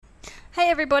Hey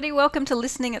everybody, welcome to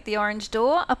Listening at the Orange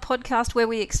Door, a podcast where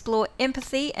we explore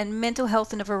empathy and mental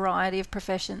health in a variety of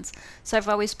professions. So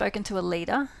far we've spoken to a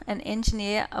leader, an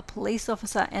engineer, a police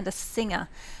officer and a singer.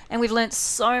 And we've learnt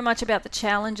so much about the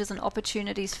challenges and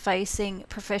opportunities facing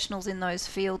professionals in those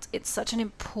fields. It's such an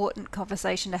important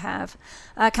conversation to have.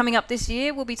 Coming up this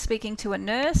year, we'll be speaking to a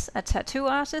nurse, a tattoo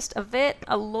artist, a vet,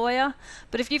 a lawyer.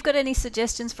 But if you've got any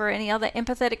suggestions for any other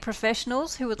empathetic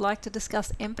professionals who would like to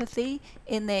discuss empathy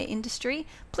in their industry,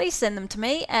 please send them to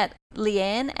me at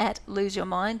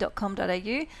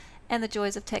leanne@loseyourmind.com.au. And the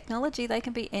joys of technology, they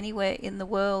can be anywhere in the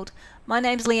world. My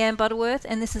name's Leanne Butterworth,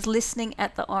 and this is Listening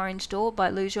at the Orange Door by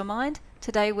Lose Your Mind.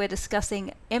 Today we're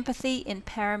discussing empathy in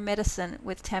paramedicine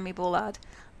with Tammie Bullard.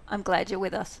 I'm glad you're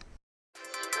with us.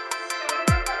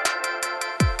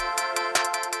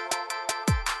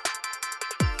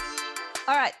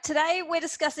 All right, today we're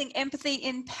discussing empathy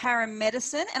in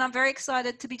paramedicine, and I'm very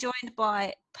excited to be joined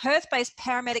by Perth-based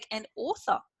paramedic and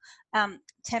author,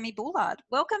 Tammie Bullard.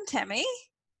 Welcome, Tammie.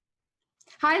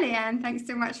 Hi, Leanne. Thanks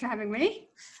so much for having me.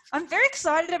 I'm very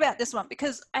excited about this one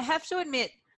because I have to admit,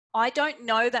 I don't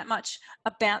know that much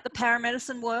about the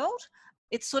paramedicine world.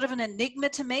 It's sort of an enigma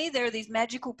to me. There are these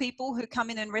magical people who come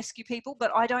in and rescue people, but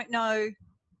I don't know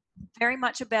very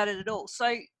much about it at all.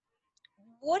 So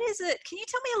what is it? Can you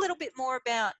tell me a little bit more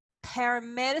about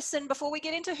paramedicine before we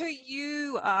get into who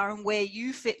you are and where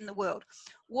you fit in the world?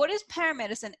 What is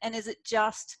paramedicine, and is it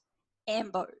just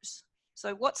ambos?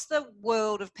 So what's the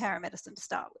world of paramedicine to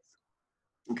start with?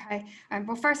 Okay.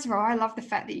 Well, first of all, I love the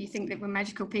fact that you think that we're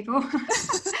magical people.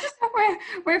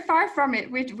 we're far from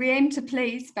it. We aim to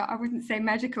please, but I wouldn't say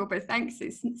magical, but thanks.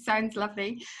 It sounds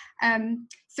lovely.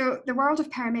 So the world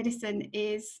of paramedicine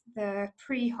is the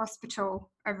pre-hospital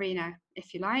arena,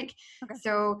 if you like. Okay.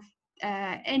 So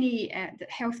any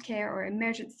healthcare or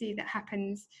emergency that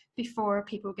happens before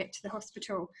people get to the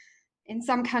hospital. In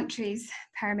some countries,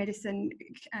 paramedicine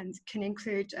can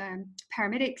include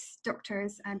paramedics,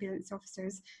 doctors, ambulance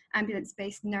officers,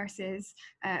 ambulance-based nurses,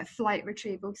 flight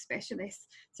retrieval specialists.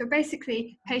 So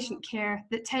basically, patient care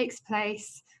that takes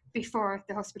place before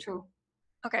the hospital.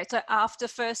 Okay, so after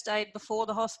first aid, before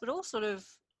the hospital, sort of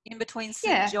in between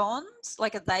St. Yeah. John's?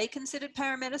 Like, are they considered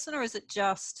paramedicine, or is it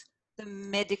just the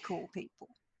medical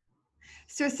people?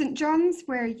 So St. John's,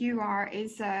 where you are,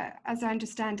 is, as I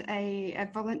understand, a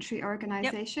voluntary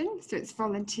organisation. Yep. So it's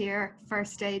volunteer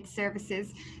first aid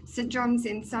services. St. John's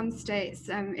in some states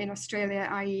in Australia,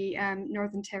 i.e.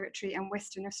 Northern Territory and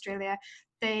Western Australia,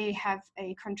 they have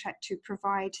a contract to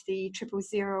provide the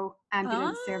 000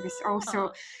 ambulance service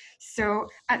also. So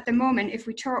at the moment, if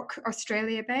we talk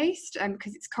Australia-based,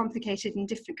 because it's complicated in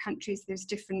different countries, there's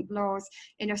different laws.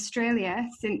 In Australia,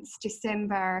 since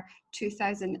December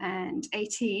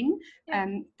 2018,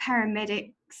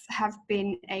 paramedics have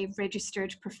been a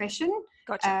registered profession.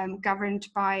 Gotcha. Governed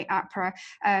by APRA.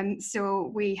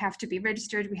 So we have to be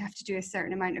registered, we have to do a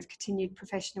certain amount of continued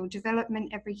professional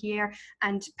development every year,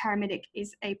 and paramedic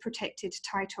is a protected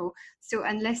title. So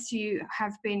unless you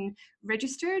have been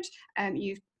registered,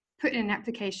 you've put in an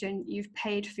application, you've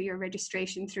paid for your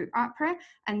registration through APRA.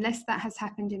 Unless that has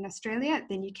happened in Australia,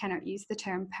 then you cannot use the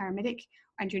term paramedic,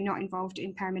 and you're not involved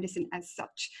in paramedicine as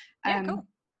such. Cool.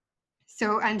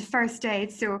 So, and first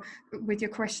aid, so with your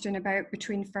question about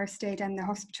between first aid and the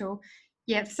hospital,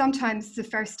 sometimes the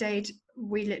first aid,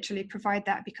 we literally provide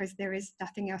that because there is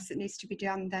nothing else that needs to be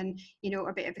done than,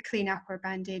 a bit of a clean up or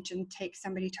bandage and take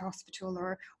somebody to hospital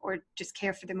or just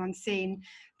care for them on scene.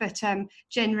 But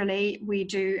generally we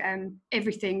do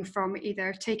everything from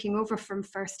either taking over from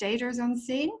first aiders on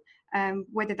scene,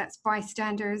 whether that's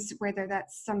bystanders, whether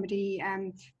that's somebody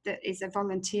that is a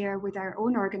volunteer with our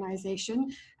own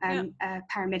organisation, a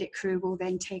paramedic crew will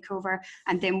then take over,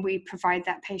 and then we provide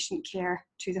that patient care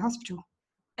to the hospital.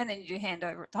 And then you hand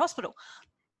over at the hospital.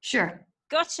 Sure.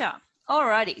 Gotcha.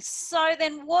 Alrighty. So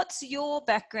then what's your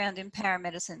background in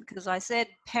paramedicine? Because I said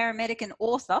paramedic and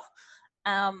author.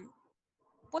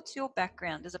 What's your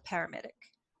background as a paramedic?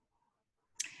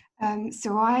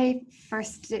 So I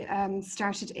first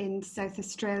started in South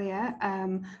Australia.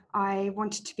 I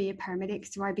wanted to be a paramedic,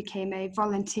 so I became a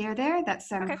volunteer there.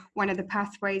 That's one of the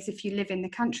pathways if you live in the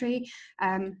country.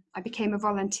 I became a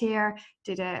volunteer,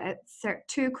 did a Cert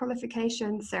 2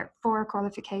 qualification, Cert 4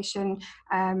 qualification,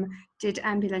 did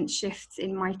ambulance shifts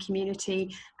in my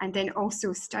community, and then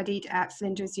also studied at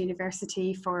Flinders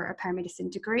University for a paramedicine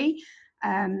degree.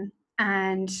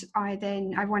 And I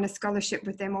won a scholarship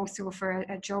with them also for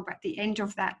a job at the end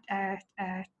of that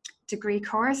degree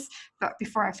course. But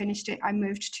before I finished it, I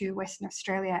moved to Western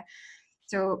Australia.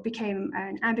 So became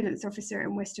an ambulance officer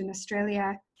in Western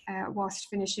Australia, whilst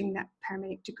finishing that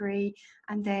paramedic degree,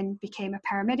 and then became a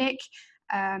paramedic.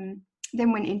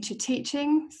 Then went into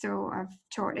teaching. So I've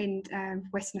taught in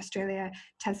Western Australia,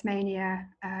 Tasmania,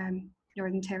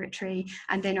 Northern Territory,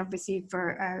 and then obviously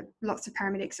for lots of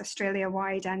paramedics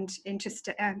Australia-wide and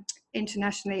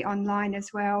internationally online as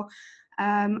well.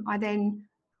 I then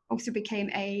also became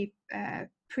a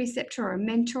preceptor or a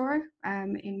mentor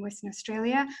in Western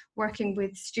Australia, working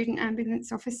with student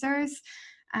ambulance officers.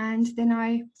 And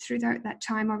then throughout that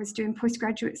time, I was doing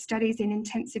postgraduate studies in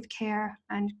intensive care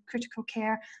and critical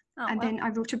care. And then I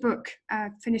wrote a book,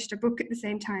 finished a book at the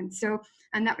same time.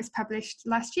 And that was published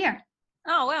last year.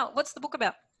 Oh, wow. What's the book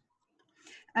about?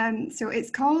 So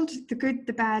it's called The Good,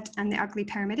 the Bad and the Ugly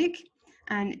Paramedic.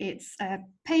 And it's a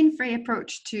pain-free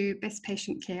approach to best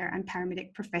patient care and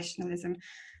paramedic professionalism.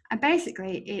 And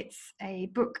basically, it's a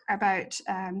book about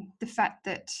the fact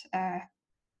that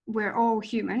we're all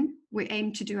human. We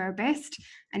aim to do our best.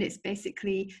 And it's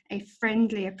basically a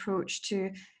friendly approach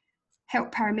to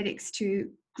help paramedics to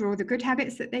grow the good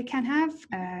habits that they can have,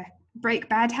 break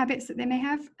bad habits that they may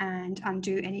have, and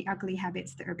undo any ugly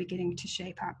habits that are beginning to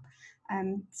shape up.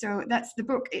 So that's the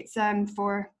book. It's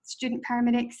for student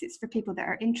paramedics. It's for people that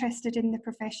are interested in the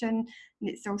profession. And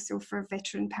it's also for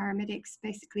veteran paramedics,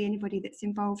 basically anybody that's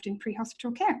involved in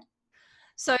pre-hospital care.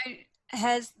 So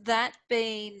has that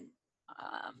been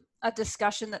a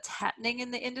discussion that's happening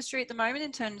in the industry at the moment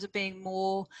in terms of being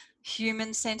more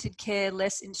human-centered care,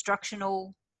 less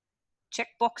instructional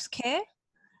checkbox care?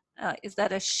 Is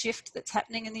that a shift that's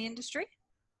happening in the industry?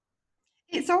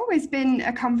 It's always been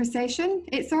a conversation.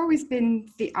 It's always been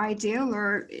the ideal,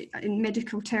 or in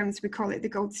medical terms, we call it the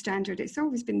gold standard. It's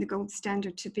always been the gold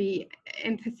standard to be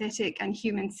empathetic and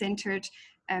human-centered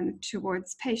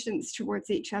towards patients, towards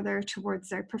each other,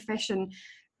 towards our profession.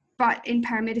 But in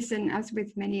paramedicine, as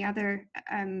with many other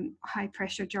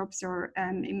high-pressure jobs or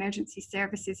emergency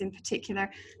services in particular,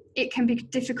 it can be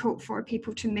difficult for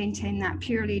people to maintain that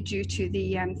purely due to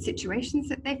the situations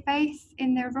that they face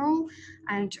in their role,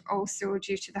 and also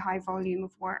due to the high volume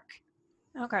of work.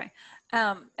 Okay.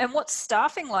 And what's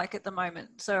staffing like at the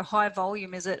moment? So high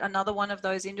volume, is it another one of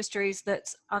those industries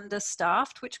that's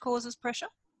understaffed, which causes pressure?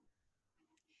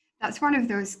 That's one of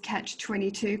those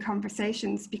catch-22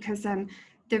 conversations, because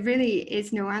there really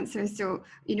is no answer. So,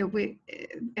 we,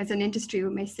 as an industry, we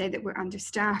may say that we're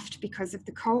understaffed because of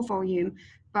the call volume,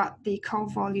 but the call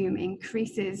volume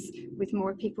increases with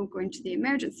more people going to the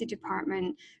emergency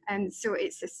department. And so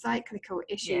it's a cyclical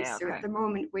issue. Yeah, So okay. at the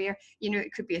moment where,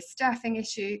 it could be a staffing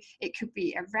issue, it could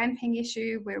be a ramping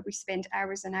issue where we spend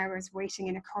hours and hours waiting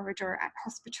in a corridor at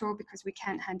hospital because we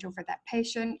can't hand over that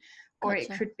patient. Or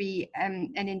Gotcha. it could be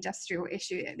an industrial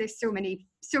issue. There's so many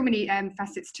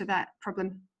facets to that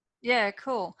problem. Yeah,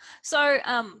 cool. So,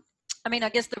 I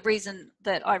guess the reason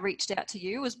that I reached out to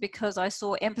you was because I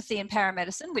saw empathy in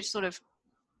paramedicine, which sort of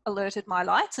alerted my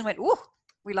lights and went, "Ooh,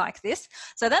 we like this."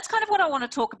 So that's kind of what I want to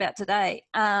talk about today,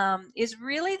 is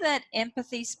really that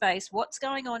empathy space. What's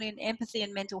going on in empathy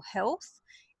and mental health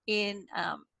in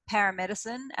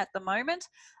paramedicine at the moment?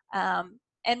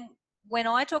 And when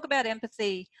I talk about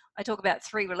empathy, I talk about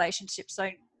three relationships. So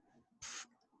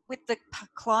with the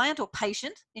client or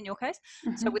patient in your case,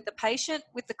 so with the patient,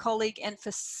 with the colleague, and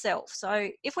for self. So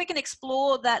if we can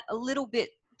explore that a little bit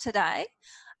today.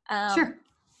 Sure.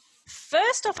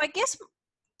 First off, I guess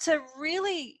to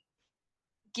really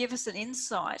give us an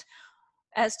insight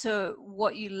as to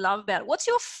what you love about it, what's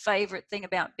your favorite thing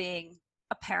about being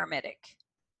a paramedic?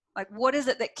 Like, what is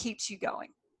it that keeps you going?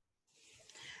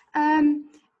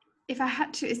 If I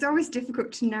had to, it's always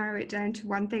difficult to narrow it down to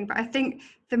one thing, but I think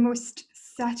the most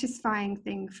satisfying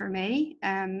thing for me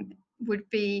would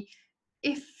be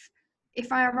if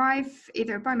I arrive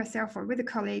either by myself or with a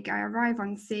colleague, I arrive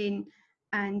on scene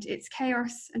and it's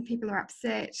chaos and people are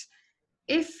upset.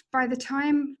 If by the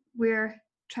time we're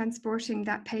transporting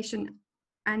that patient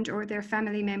and or their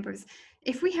family members,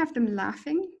 if we have them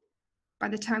laughing by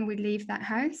the time we leave that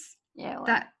house,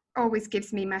 that always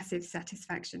gives me massive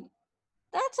satisfaction.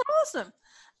 That's awesome.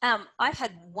 I've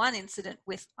had one incident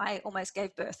with, I almost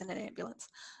gave birth in an ambulance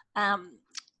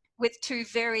with two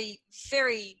very,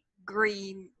 very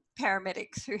green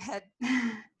paramedics who had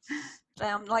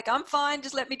like, I'm fine,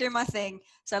 just let me do my thing.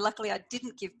 So luckily I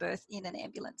didn't give birth in an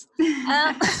ambulance.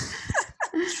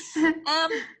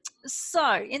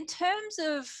 So in terms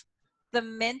of the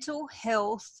mental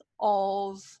health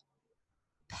of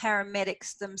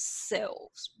paramedics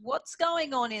themselves, what's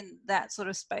going on in that sort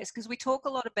of space? Because we talk a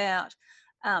lot about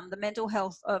the mental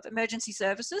health of emergency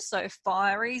services. So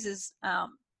fireys is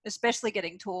especially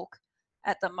getting talk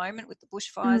at the moment with the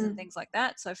bushfires and things like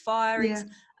that. So fireys,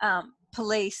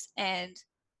 police, and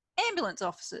ambulance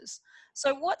officers.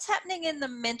 So what's happening in the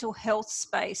mental health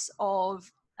space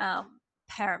of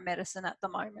paramedicine at the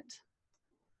moment?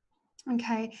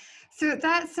 Okay, so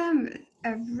that's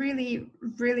a really,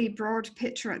 really broad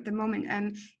picture at the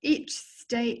moment. Each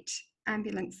state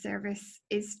ambulance service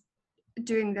is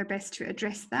doing their best to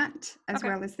address that as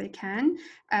well as they can.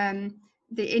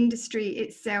 The industry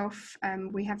itself,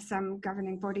 we have some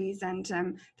governing bodies,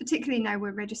 and particularly now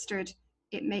we're registered,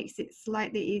 it makes it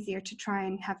slightly easier to try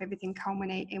and have everything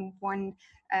culminate in one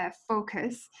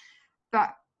focus.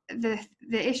 But the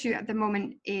issue at the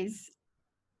moment is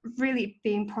really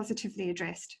being positively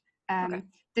addressed.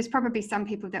 There's probably some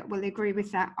people that will agree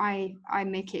with that. I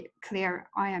make it clear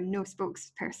I am no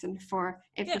spokesperson for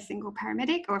every single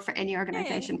paramedic or for any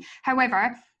organization.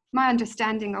 However, my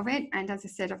understanding of it, and as I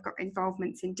said, I've got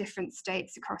involvements in different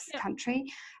states across the country.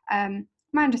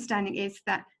 My understanding is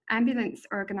that ambulance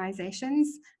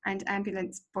organizations and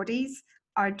ambulance bodies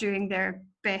are doing their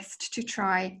best to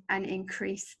try and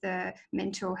increase the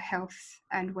mental health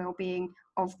and well-being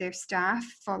of their staff,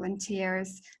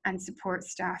 volunteers, and support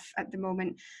staff at the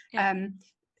moment.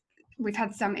 We've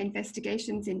had some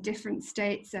investigations in different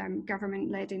states,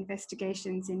 government-led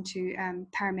investigations into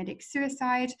paramedic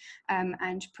suicide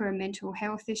and poor mental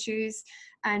health issues.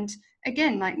 And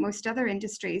again, like most other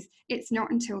industries, it's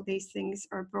not until these things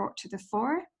are brought to the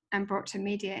fore and brought to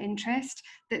media interest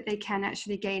that they can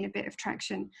actually gain a bit of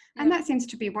traction. And that seems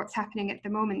to be what's happening at the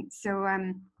moment. So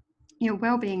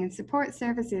well-being and support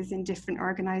services in different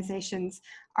organizations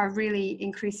are really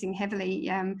increasing heavily.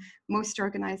 Most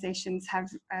organizations have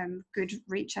good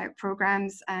reach out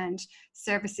programs and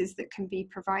services that can be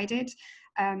provided.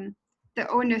 The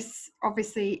onus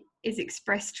obviously is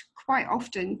expressed quite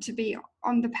often to be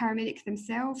on the paramedic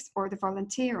themselves or the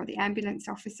volunteer or the ambulance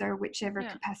officer, whichever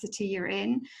capacity you're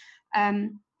in.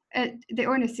 The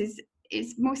onus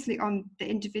is mostly on the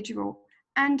individual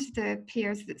and the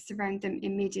peers that surround them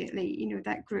immediately,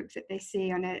 that group that they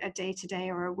see on a day-to-day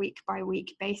or a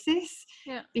week-by-week basis,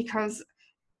 because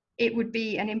it would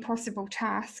be an impossible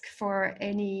task for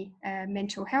any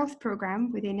mental health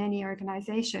program within any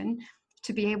organization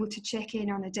to be able to check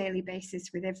in on a daily basis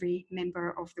with every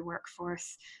member of the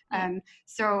workforce.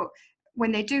 So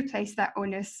when they do place that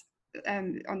onus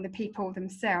on the people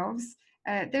themselves,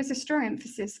 there's a strong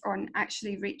emphasis on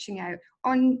actually reaching out,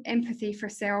 on empathy for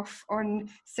self, on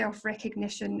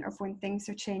self-recognition of when things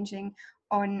are changing,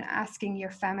 on asking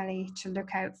your family to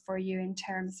look out for you in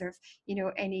terms of,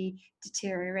 any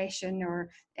deterioration or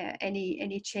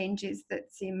any changes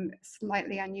that seem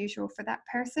slightly unusual for that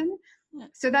person.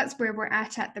 So that's where we're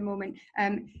at the moment.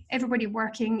 Everybody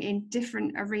working in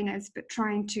different arenas, but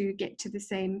trying to get to the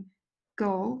same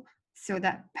goal so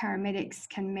that paramedics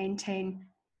can maintain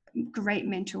great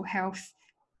mental health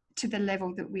to the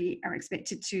level that we are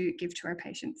expected to give to our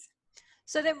patients.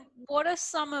 So then what are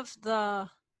some of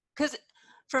because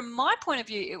from my point of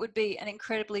view, it would be an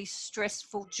incredibly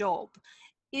stressful job.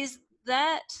 Is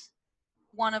that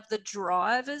one of the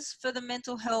drivers for the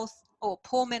mental health or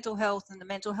poor mental health and the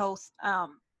mental health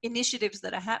initiatives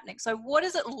that are happening? So what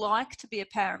is it like to be a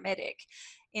paramedic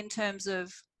in terms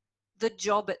of the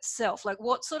job itself? Like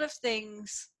what sort of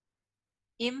things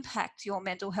impact your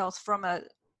mental health from a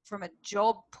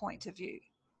job point of view?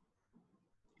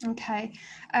 Okay.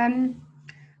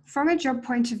 From a job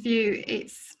point of view,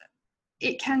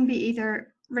 it can be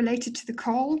either related to the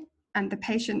call and the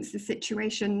patients, the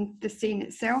situation, the scene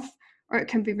itself, or it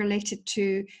can be related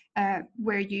to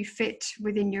where you fit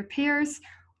within your peers,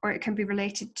 or it can be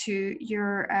related to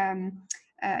your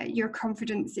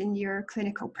confidence in your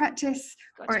clinical practice,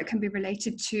 or it can be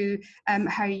related to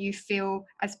how you feel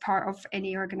as part of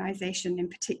any organization in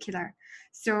particular.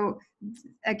 So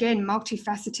again,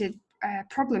 multifaceted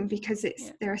problem, because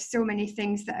there are so many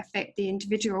things that affect the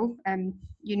individual.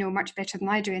 You know much better than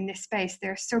I do in this space.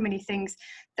 There are so many things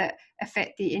that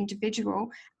affect the individual,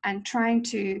 and trying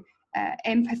to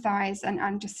empathize and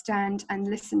understand and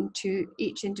listen to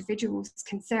each individual's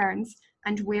concerns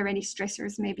and where any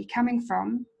stressors may be coming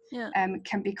from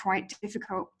can be quite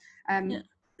difficult.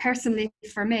 Personally,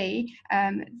 for me,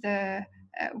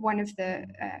 one of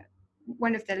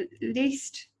the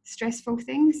least stressful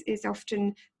things is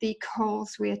often the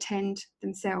calls we attend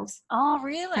themselves. Oh,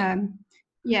 really?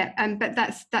 But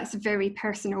that's a very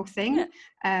personal thing.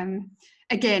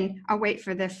 Again, I'll wait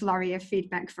for the flurry of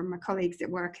feedback from my colleagues at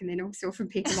work and then also from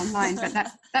people online, but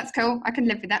that's cool. I can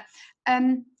live with that.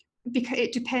 Because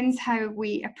it depends how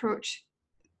we approach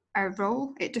our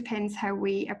role. It depends how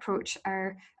we approach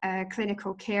our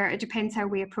clinical care. It depends how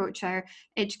we approach our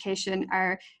education,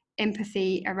 our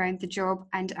empathy around the job,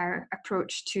 and our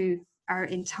approach to our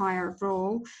entire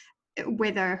role,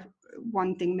 whether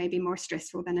one thing may be more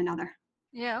stressful than another.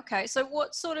 Yeah, okay. So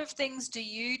what sort of things do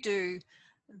you do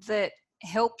that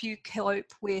help you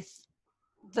cope with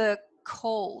the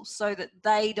calls so that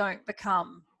they don't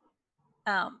become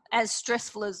as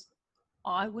stressful as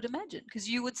I would imagine? Because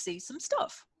you would see some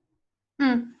stuff.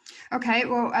 Okay,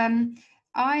 well,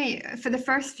 I for the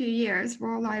first few years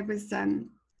while I was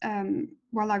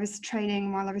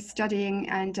training, while I was studying,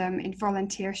 and in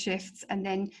volunteer shifts, and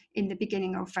then in the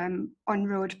beginning of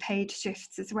on-road paid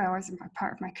shifts as well as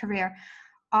part of my career,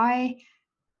 I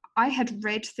had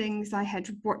read things, I had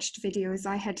watched videos,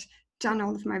 I had done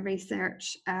all of my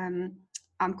research.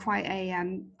 I'm quite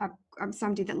I'm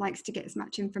somebody that likes to get as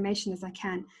much information as I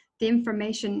can. The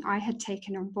information I had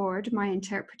taken on board, my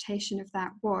interpretation of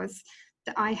that was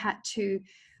that I had to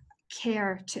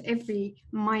care to every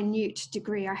minute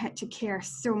degree. I had to care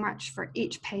so much for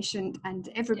each patient and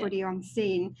everybody on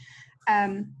scene.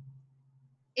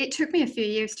 It took me a few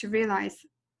years to realize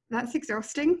that's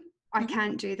exhausting. I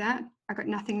can't do that. I got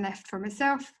nothing left for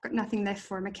myself, got nothing left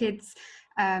for my kids.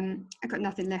 I got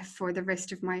nothing left for the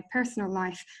rest of my personal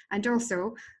life. And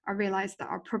also, I realized that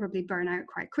I'll probably burn out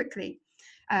quite quickly.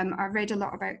 I read a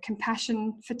lot about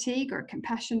compassion fatigue or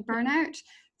compassion burnout.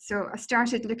 So I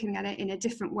started looking at it in a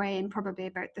different way in probably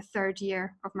about the third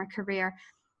year of my career.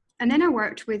 And then I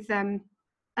worked with a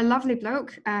lovely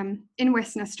bloke in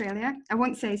Western Australia. I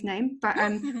won't say his name, but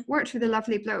worked with a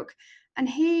lovely bloke. And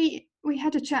we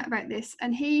had a chat about this,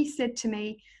 and he said to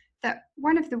me that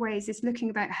one of the ways is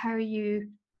looking at how you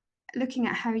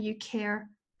care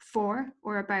for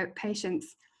or about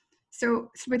patients.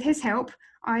 So with his help,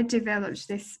 I developed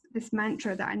this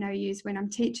mantra that I now use when I'm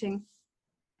teaching,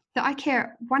 that I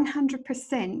care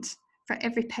 100% for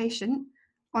every patient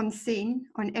on scene,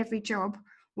 on every job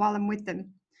while I'm with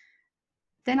them.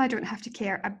 Then I don't have to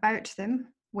care about them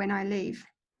when I leave.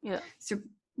 Yeah. So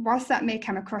whilst that may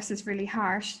come across as really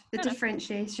harsh, the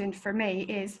differentiation for me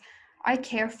is I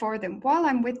care for them while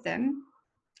I'm with them.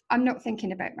 I'm not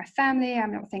thinking about my family.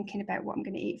 I'm not thinking about what I'm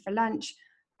going to eat for lunch.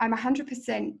 I'm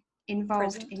 100%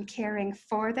 involved in caring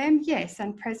for them, yes,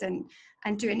 and present,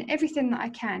 and doing everything that I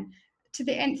can to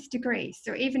the nth degree.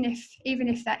 So even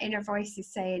if that inner voice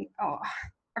is saying, oh,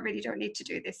 I really don't need to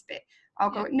do this bit, I'll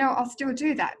go, no, I'll still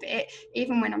do that bit,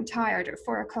 even when I'm tired at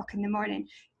 4 o'clock in the morning,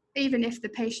 even if the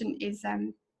patient is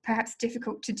perhaps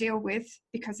difficult to deal with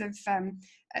because of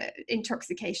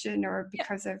intoxication or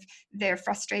because of they're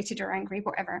frustrated or angry,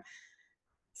 whatever.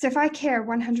 So if I care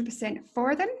 100%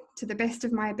 for them to the best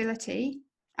of my ability,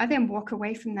 I then walk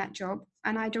away from that job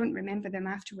and I don't remember them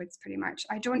afterwards pretty much.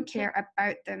 I don't care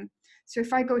about them. So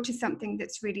if I go to something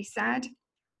that's really sad,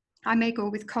 I may go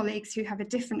with colleagues who have a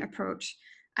different approach,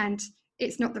 and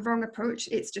it's not the wrong approach,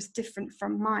 it's just different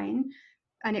from mine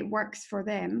and it works for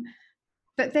them.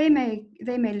 But they may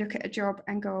look at a job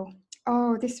and go,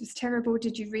 oh, this was terrible.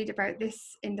 Did you read about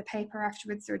this in the paper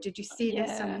afterwards, or did you see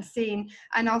this on the scene?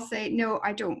 And I'll say, no,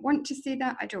 I don't want to see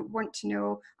that. I don't want to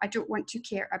know. I don't want to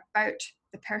care about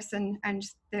the person and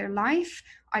their life.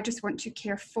 I just want to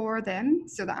care for them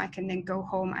so that I can then go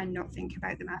home and not think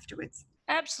about them afterwards.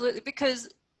 Absolutely, because,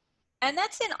 and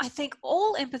that's in, I think,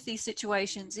 all empathy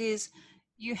situations, is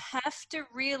you have to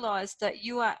realize that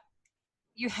you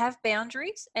have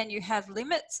boundaries and you have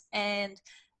limits, and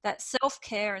that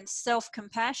self-care and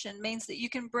self-compassion means that you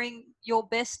can bring your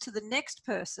best to the next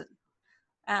person.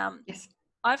 Yes.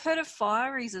 I've heard of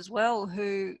fireys as well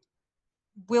who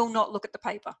will not look at the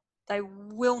paper. They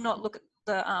will not look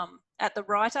at the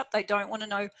write-up. They don't want to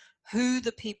know who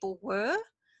the people were.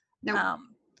 No.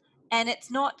 And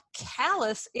it's not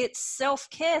callous, it's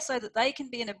self-care so that they can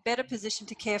be in a better position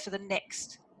to care for the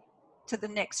next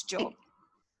job.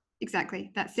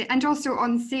 Exactly, that's it. And also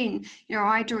on scene,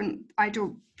 I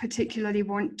don't particularly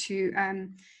want to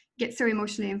get so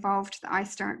emotionally involved that I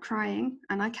start crying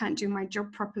and I can't do my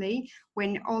job properly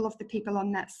when all of the people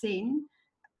on that scene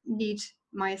need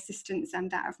my assistance and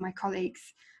that of my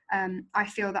colleagues. I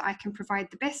feel that I can provide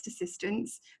the best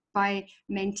assistance by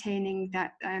maintaining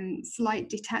that slight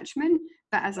detachment,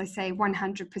 but as I say,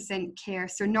 100% care.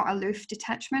 So not aloof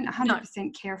detachment,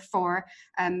 100% care for,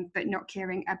 but not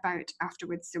caring about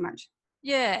afterwards so much.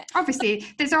 Yeah. Obviously,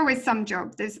 there's always some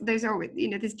job. There's always,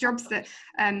 there's jobs that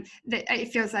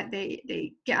it feels like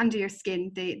they get under your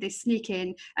skin. They sneak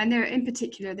in, and they're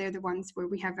the ones where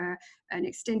we have an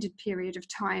extended period of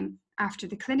time after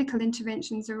the clinical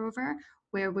interventions are over,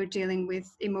 where we're dealing with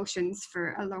emotions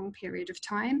for a long period of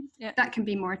time. Yeah. That can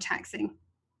be more taxing.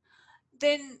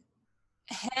 Then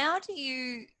how do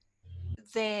you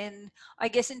then, I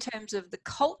guess, in terms of the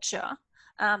culture,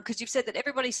 because you've said that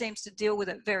everybody seems to deal with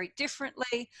it very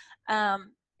differently,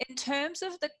 in terms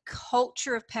of the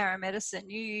culture of paramedicine,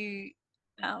 you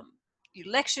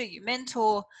lecture, you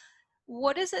mentor.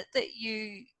 What is it that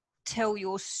you tell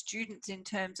your students in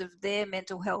terms of their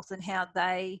mental health and how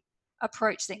they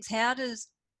approach things?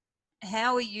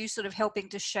 How are you sort of helping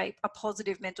to shape a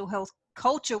positive mental health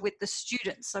culture with the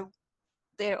students? So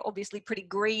they're obviously pretty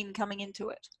green coming into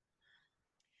it.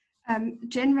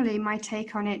 Generally, my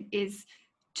take on it is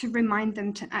to remind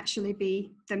them to actually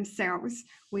be themselves.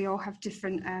 We all have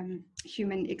different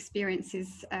human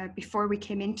experiences before we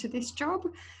came into this job.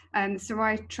 So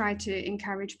I try to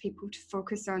encourage people to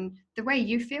focus on the way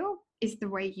you feel is the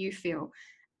way you feel.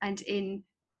 And in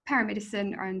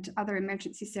paramedicine and other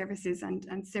emergency services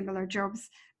and similar jobs,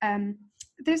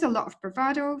 there's a lot of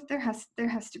bravado. There has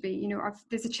to be,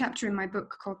 there's a chapter in my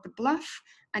book called The Bluff,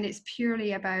 and it's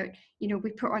purely about,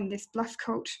 we put on this bluff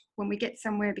coat when we get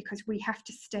somewhere because we have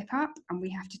to step up and we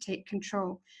have to take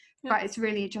control. Yep. But it's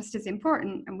really just as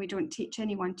important, and we don't teach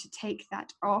anyone to take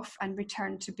that off and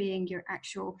return to being your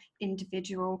actual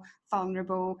individual,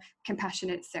 vulnerable,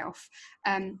 compassionate self.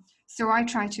 So I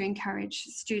try to encourage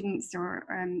students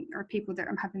or people that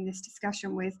I'm having this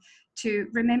discussion with to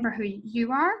remember who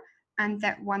you are, and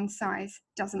that one size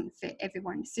doesn't fit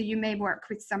everyone. So you may work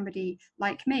with somebody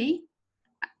like me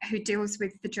who deals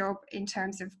with the job in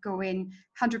terms of go in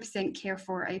 100% care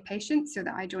for a patient so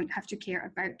that I don't have to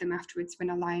care about them afterwards when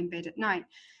I lie in bed at night.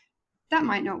 That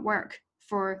might not work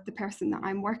for the person that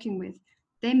I'm working with.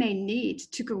 They may need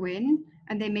to go in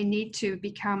and they may need to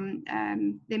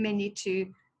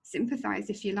sympathize,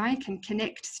 if you like, and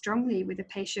connect strongly with a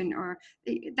patient, or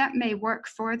that may work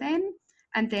for them.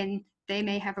 And then they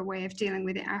may have a way of dealing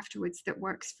with it afterwards that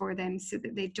works for them so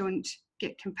that they don't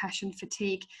get compassion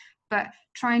fatigue. But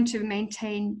trying to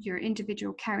maintain your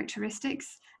individual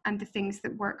characteristics and the things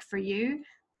that work for you,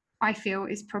 I feel,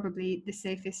 is probably the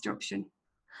safest option.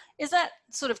 Is that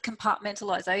sort of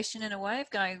compartmentalization in a way of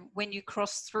going, when you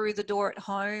cross through the door at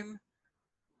home,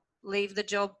 leave the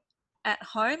job at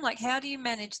home? Like, how do you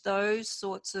manage those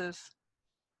sorts of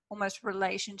almost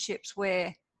relationships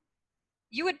where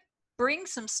you would bring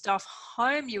some stuff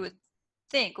home, you would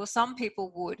think, or some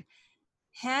people would?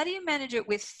 How do you manage it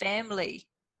with family?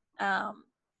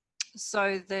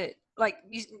 So that, like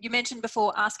you mentioned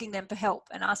before, asking them for help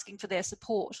and asking for their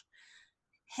support.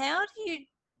 How do you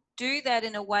do that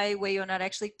in a way where you're not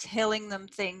actually telling them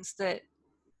things that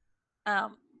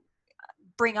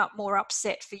bring up more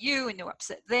upset for you and you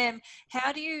upset them?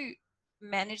 How do you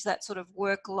manage that sort of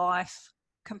work-life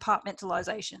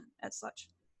compartmentalization as such?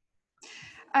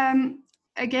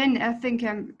 Again, I think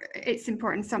it's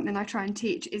important. Something I try and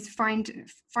teach is find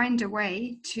a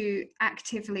way to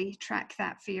actively track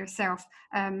that for yourself.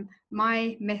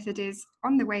 My method is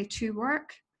on the way to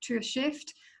work, to a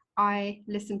shift, I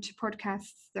listen to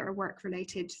podcasts that are work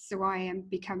related. So I am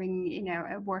becoming,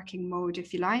 a working mode,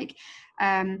 if you like.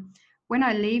 When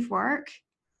I leave work,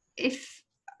 if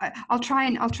I'll try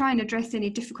and address any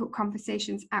difficult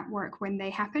conversations at work when they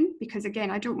happen, because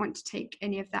again, I don't want to take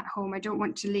any of that home. I don't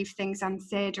want to leave things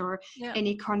unsaid or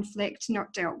any conflict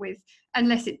not dealt with,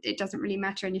 unless it doesn't really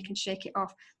matter and you can shake it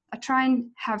off. I try and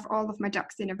have all of my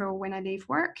ducks in a row when I leave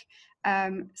work,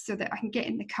 so that I can get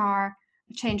in the car,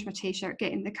 change my t-shirt,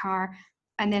 get in the car,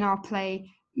 and then I'll play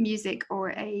music or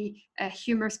a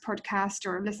humorous podcast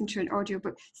or listen to an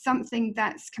audiobook, something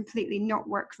that's completely not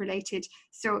work related.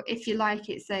 So if you like,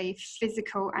 it's a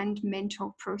physical and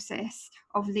mental process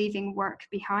of leaving work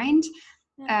behind.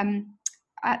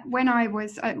 When I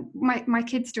was my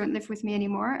kids don't live with me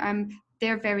anymore.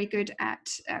 They're very good at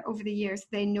over the years,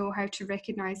 they know how to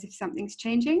recognize if something's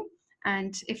changing,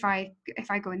 and if I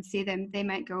go and see them, they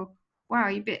might go, wow,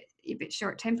 you're a bit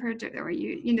short-tempered, or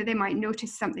they might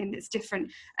notice something that's different.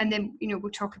 And then,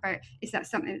 we'll talk about, is that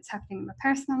something that's happening in my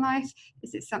personal life?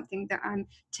 Is it something that I'm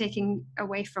taking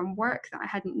away from work that I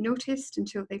hadn't noticed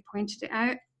until they pointed it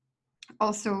out?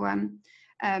 Also, when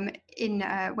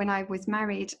I was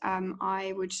married,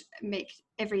 I would make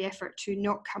every effort to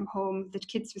not come home. The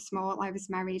kids were small, I was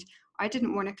married. I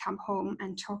didn't want to come home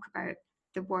and talk about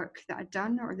the work that I'd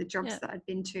done or the jobs that I'd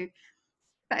been to.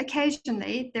 But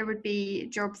occasionally there would be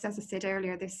jobs, as I said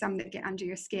earlier, there's some that get under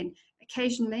your skin.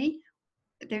 Occasionally,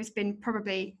 there's been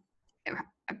probably,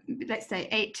 let's say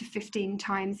 8 to 15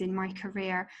 times in my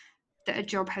career that a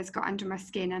job has got under my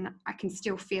skin and I can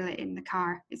still feel it in the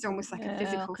car. It's almost like a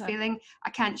physical feeling. I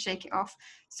can't shake it off.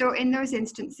 So in those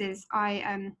instances,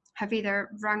 I have either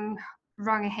rung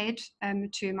ahead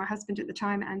to my husband at the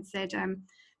time and said,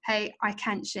 hey, I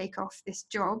can't shake off this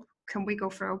job. Can we go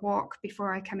for a walk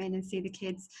before I come in and see the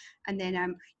kids? And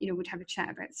then, we'd have a chat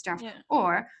about stuff.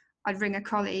 Or I'd ring a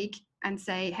colleague and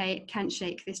say, hey, can't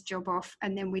shake this job off,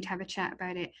 and then we'd have a chat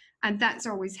about it. And that's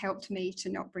always helped me to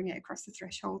not bring it across the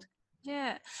threshold.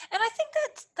 Yeah. And I think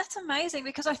that's amazing,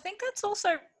 because I think that's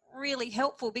also really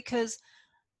helpful, because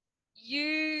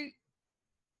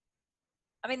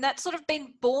that's sort of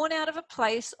been born out of a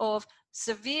place of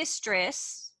severe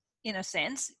stress, in a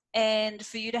sense, and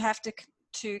for you to have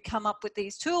to come up with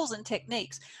these tools and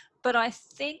techniques. But I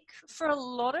think for a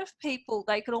lot of people,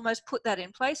 they could almost put that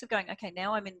in place of going, okay,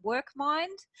 now I'm in work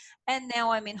mind and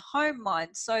now I'm in home mind,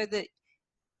 so that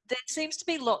there seems to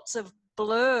be lots of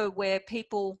blur where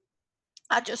people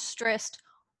are just stressed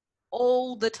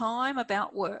all the time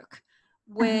about work,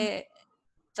 where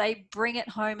they bring it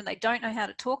home and they don't know how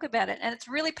to talk about it. And it's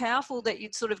really powerful that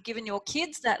you'd sort of given your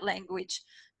kids that language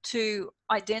to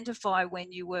identify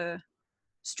when you were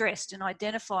stressed and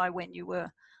identify when you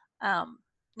were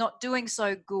not doing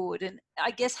so good. And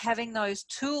I guess having those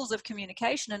tools of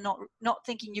communication and not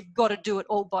thinking you've got to do it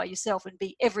all by yourself and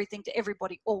be everything to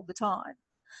everybody all the time.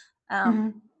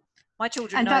 My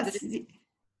children And know that that's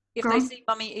if they see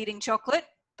mummy eating chocolate,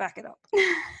 back it up.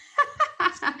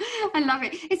 I love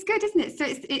it. It's good, isn't it? So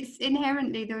it's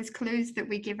inherently those clues that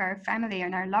we give our family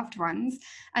and our loved ones.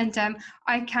 And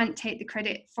I can't take the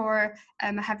credit for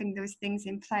having those things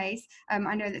in place.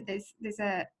 I know that there's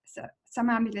some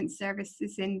ambulance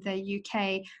services in the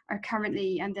UK are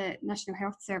currently, and the National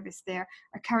Health Service there,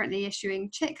 are currently issuing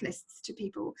checklists to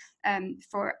people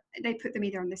they put them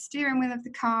either on the steering wheel of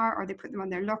the car, or they put them on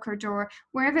their locker door,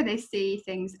 wherever they see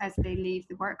things as they leave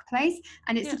the workplace.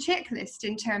 And it's a checklist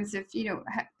in terms of,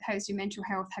 how's your mental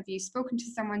health? Have you spoken to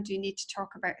someone? Do you need to talk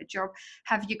about a job?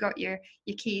 Have you got your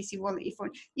keys, your wallet, your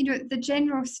phone? The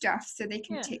general stuff, so they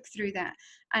can tick through that.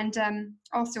 And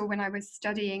also, when I was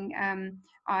studying,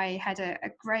 I had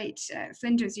a great,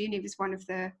 Flinders Uni was one of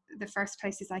the first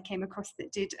places I came across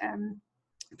that did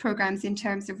programs in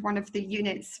terms of one of the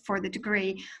units for the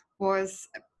degree was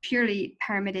purely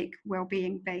paramedic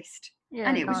wellbeing based. Yeah,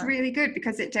 and it was really good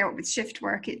because it dealt with shift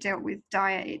work, it dealt with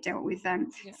diet, it dealt with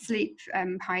sleep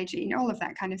hygiene, all of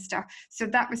that kind of stuff. So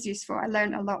that was useful. I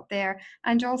learned a lot there.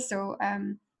 And also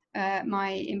my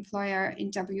employer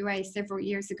in WA several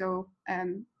years ago,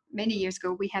 many years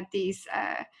ago, we had these,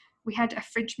 we had a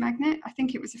fridge magnet. I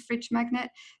think it was a fridge magnet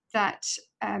that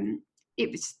it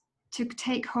was to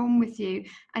take home with you.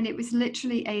 And it was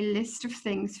literally a list of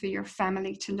things for your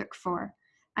family to look for.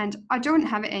 And I don't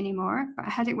have it anymore, but I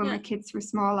had it when my kids were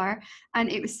smaller. And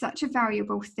it was such a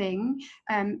valuable thing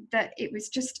that it was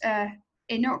just a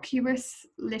innocuous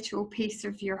little piece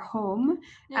of your home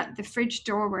at the fridge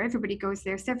door, where everybody goes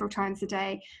there several times a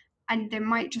day. And there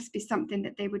might just be something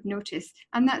that they would notice.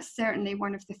 And that's certainly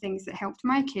one of the things that helped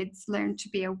my kids learn to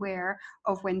be aware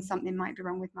of when something might be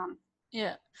wrong with mum.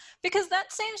 Yeah, because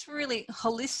that seems really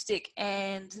holistic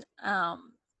and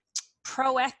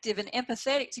proactive and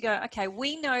empathetic to go, okay,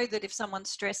 we know that if someone's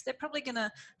stressed, they're probably going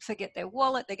to forget their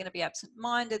wallet, they're going to be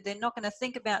absent-minded, they're not going to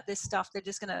think about this stuff, they're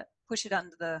just going to push it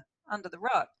under the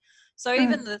rug. So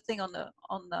even the thing on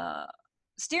the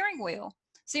steering wheel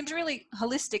seems really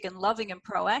holistic and loving and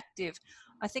proactive.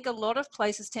 I think a lot of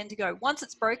places tend to go, once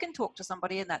it's broken, talk to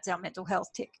somebody, and that's our mental health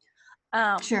tick.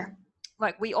 Sure.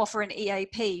 Like we offer an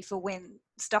EAP for when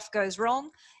stuff goes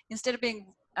wrong, instead of being,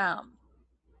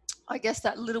 I guess,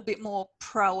 that little bit more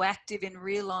proactive in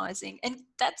realizing, and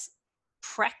that's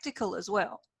practical as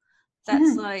well.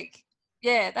 That's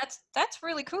that's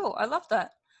really cool. I love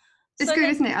that. It's good,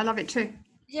 isn't it? I love it too.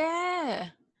 Yeah.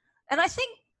 And I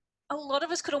think a lot of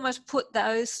us could almost put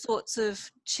those sorts of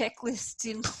checklists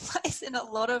in place in a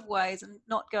lot of ways and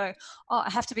not go, oh, I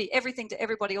have to be everything to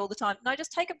everybody all the time. No,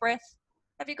 just take a breath.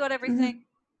 Have you got everything?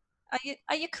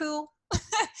 Are you cool?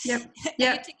 Yep. Are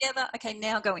you together? Okay,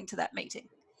 now go into that meeting.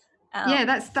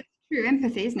 That's true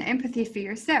empathy, isn't it? Empathy for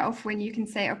yourself, when you can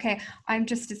say, okay, I'm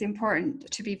just as important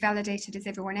to be validated as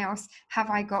everyone else.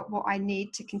 Have I got what I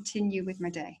need to continue with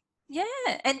my day? Yeah.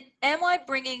 And am I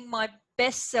bringing my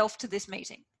best self to this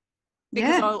meeting?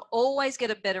 Because I'll always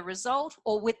get a better result,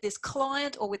 or with this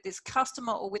client or with this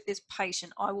customer or with this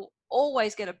patient, I will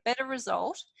always get a better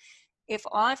result if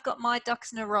I've got my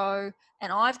ducks in a row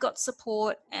and I've got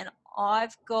support and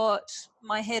I've got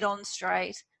my head on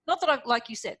straight. Not that I've, like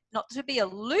you said, not to be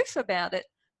aloof about it,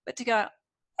 but to go,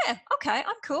 yeah, okay,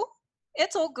 I'm cool.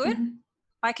 It's all good.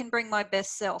 I can bring my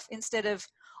best self, instead of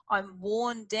I'm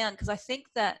worn down. Because I think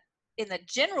that in the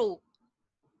general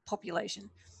population,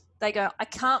 they go, I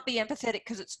can't be empathetic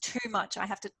because it's too much. I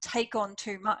have to take on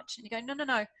too much. And you go,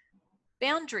 no.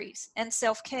 Boundaries and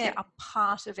self-care are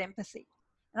part of empathy.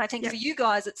 And I think for you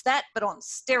guys, it's that, but on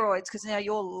steroids, because now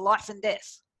you're life and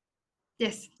death.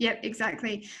 Yes, yep,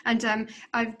 exactly. And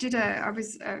I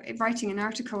was writing an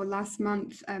article last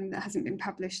month that hasn't been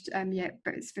published yet,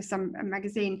 but it's for some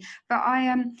magazine. But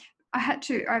I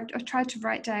tried to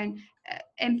write down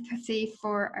empathy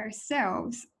for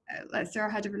ourselves. So I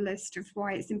had a list of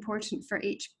why it's important for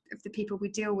each of the people we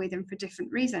deal with and for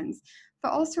different reasons,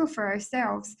 but also for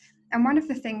ourselves. And one of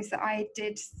the things that I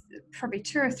did probably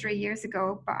 2 or 3 years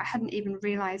ago, but I hadn't even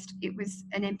realized it was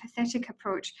an empathetic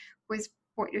approach, was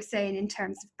what you're saying in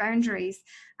terms of boundaries.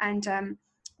 And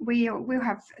we'll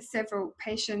have several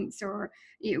patients, or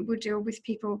we'll deal with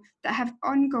people that have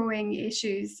ongoing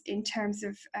issues in terms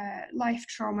of life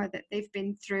trauma that they've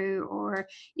been through, or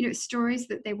stories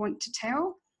that they want to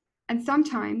tell. And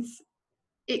sometimes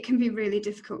it can be really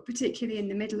difficult, particularly in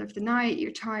the middle of the night.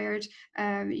 You're tired,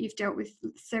 you've dealt with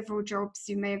several jobs,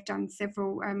 you may have done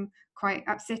several quite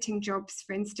upsetting jobs,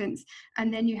 for instance,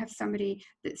 and then you have somebody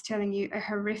that's telling you a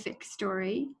horrific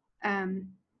story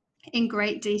in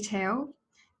great detail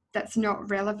that's not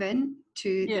relevant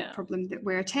to the Yeah. problem that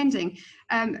we're attending.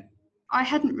 I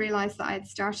hadn't realized that I had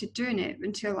started doing it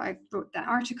until I wrote that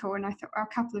article, and I thought a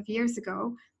couple of years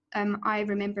ago, I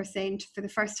remember saying for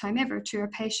the first time ever to a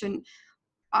patient,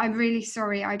 I'm really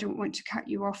sorry, I don't want to cut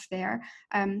you off there.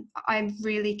 I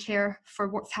really care for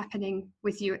what's happening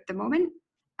with you at the moment,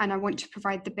 and I want to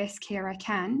provide the best care I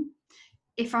can.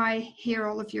 If I hear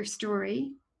all of your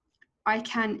story, I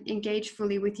can engage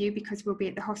fully with you because we'll be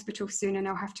at the hospital soon and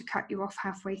I'll have to cut you off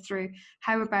halfway through.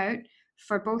 How about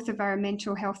for both of our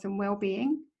mental health and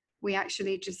well-being, we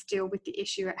actually just deal with the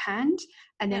issue at hand,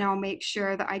 and then I'll make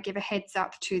sure that I give a heads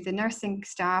up to the nursing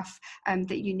staff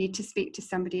that you need to speak to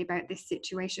somebody about this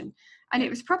situation. And it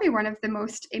was probably one of the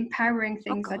most empowering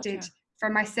things I did for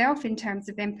myself in terms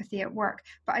of empathy at work.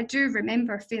 But I do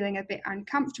remember feeling a bit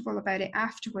uncomfortable about it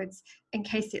afterwards, in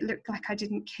case it looked like I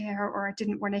didn't care or I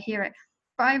didn't want to hear it.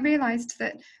 But I realized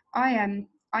that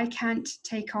I can't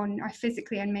take on, I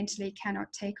physically and mentally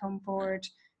cannot take on board,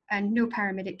 and no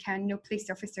paramedic can, no police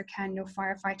officer can, no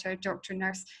firefighter, doctor,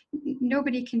 nurse,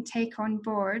 nobody can take on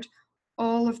board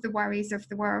all of the worries of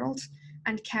the world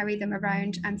and carry them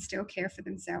around and still care for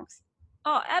themselves.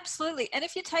 Oh, absolutely. And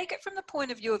if you take it from the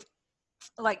point of view of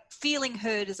like feeling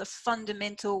heard as a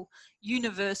fundamental,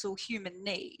 universal human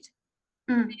need,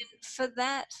 then for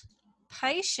that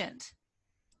patient,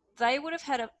 they would have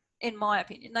had in my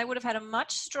opinion, they would have had a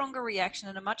much stronger reaction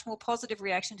and a much more positive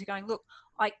reaction to going, look,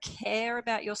 I care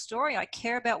about your story. I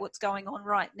care about what's going on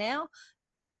right now.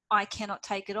 I cannot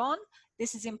take it on.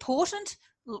 This is important.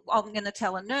 I'm going to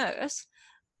tell a nurse,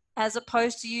 as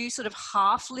opposed to you sort of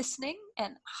half listening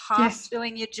and half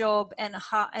doing your job and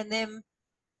them,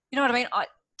 you know what I mean?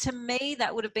 To me,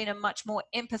 that would have been a much more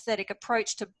empathetic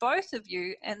approach to both of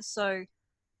you. And so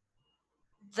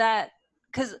that,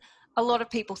 because a lot of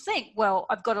people think, well,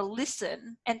 I've got to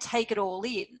listen and take it all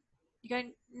in. You go,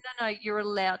 no, you're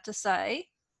allowed to say,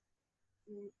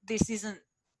 this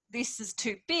is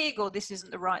too big, or this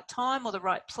isn't the right time or the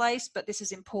right place, but this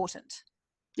is important.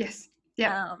 Yes.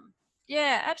 Yeah.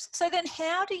 Yeah. So then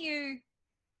how do you,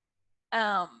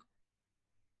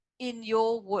 in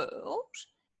your world,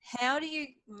 how do you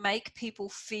make people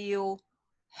feel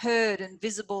heard and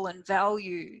visible and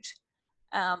valued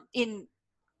in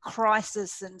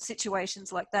crisis and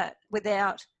situations like that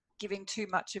without giving too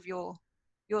much of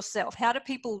yourself? How do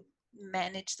people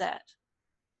manage that?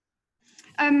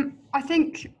 I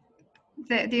think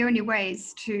the only way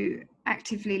is to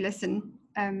actively listen,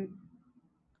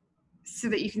 so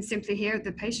that you can simply hear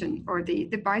the patient or the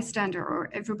bystander or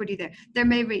everybody there. There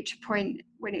may reach a point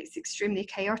when it's extremely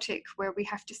chaotic where we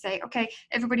have to say, okay,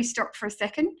 everybody stop for a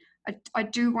second. I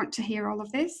do want to hear all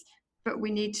of this, but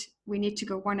we need to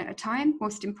go one at a time.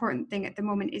 Most important thing at the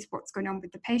moment is what's going on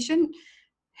with the patient.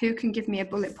 Who can give me a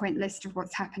bullet point list of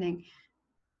what's happening?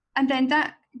 And then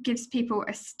that gives people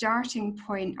a starting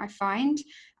point, I find,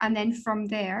 and then from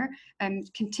there,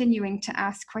 continuing to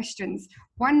ask questions.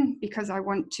 One, because I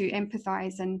want to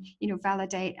empathize and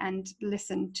validate and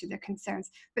listen to their concerns.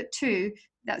 But two,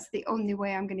 that's the only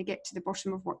way I'm going to get to the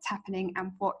bottom of what's happening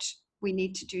and what we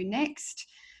need to do next.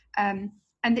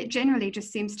 And it generally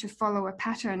just seems to follow a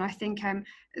pattern. I think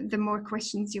the more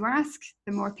questions you ask,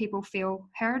 the more people feel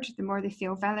heard, the more they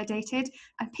feel validated.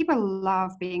 And people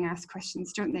love being asked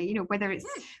questions, don't they? Whether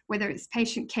it's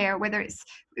patient care, whether it's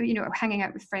hanging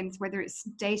out with friends, whether it's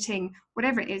dating,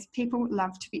 whatever it is, people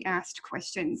love to be asked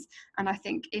questions. And I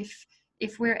think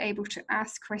if we're able to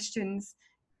ask questions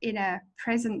in a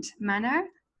present manner,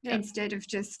 instead of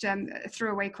just a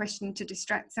throwaway question to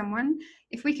distract someone,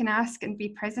 if we can ask and be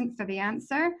present for the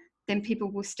answer, then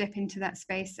people will step into that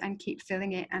space and keep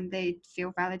filling it, and they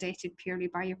feel validated purely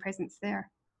by your presence there.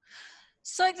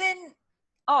 So then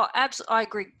Oh, absolutely. I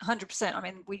agree 100%. I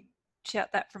mean, we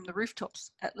shout that from the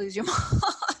rooftops at Lose Your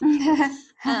Mind.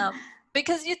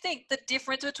 Because you think the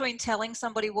difference between telling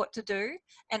somebody what to do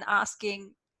and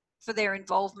asking for their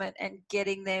involvement and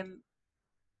getting them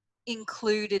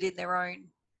included in their own,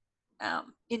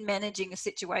 in managing a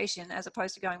situation, as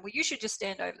opposed to going, well, you should just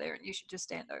stand over there and you should just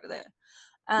stand over there.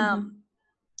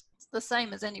 It's the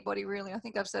same as anybody, really. I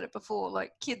think I've said it before.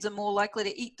 Like, kids are more likely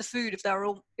to eat the food if they're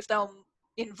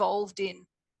involved in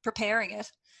preparing it,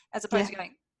 as opposed to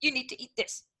going, you need to eat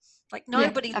this. Like,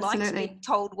 nobody likes being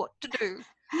told what to do.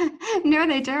 No,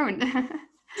 they don't.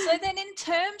 So then, in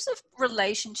terms of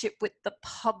relationship with the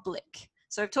public,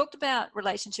 so I've talked about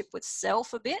relationship with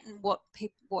self a bit and what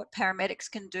paramedics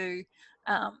can do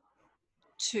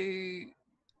to,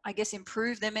 I guess,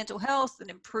 improve their mental health and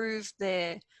improve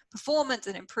their performance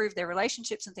and improve their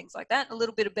relationships and things like that. A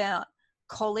little bit about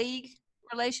colleague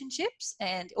relationships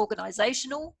and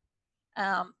organizational.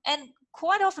 And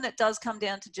quite often it does come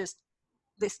down to just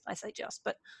listen. I say just,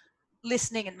 but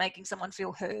listening and making someone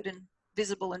feel heard and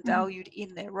visible and valued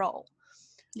in their role.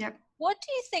 Yep. What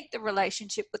do you think the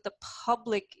relationship with the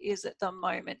public is at the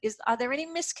moment? Are there any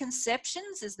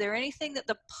misconceptions? Is there anything that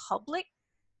the public,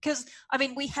 because I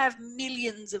mean, we have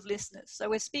millions of listeners, so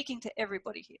we're speaking to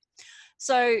everybody here.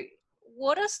 So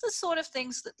what are the sort of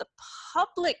things that the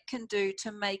public can do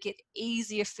to make it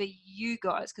easier for you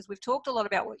guys? Because we've talked a lot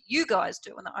about what you guys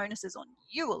do and the onus is on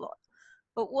you a lot.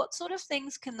 But what sort of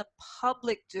things can the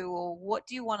public do, or what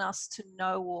do you want us to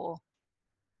know or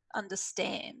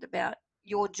understand about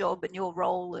your job and your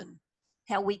role and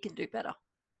how we can do better?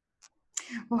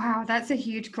 Wow, that's a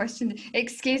huge question.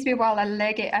 Excuse me while I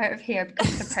leg it out of here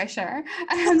because of the pressure.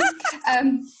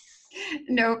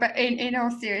 No, but in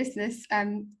all seriousness,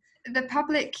 the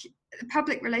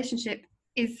public relationship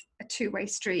is a two-way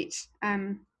street.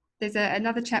 There's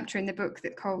another chapter in the book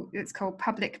that's called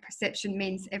Public Perception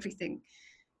Means Everything,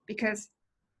 because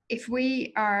if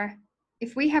we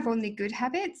have only good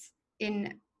habits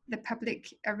in the public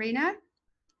arena,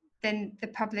 then the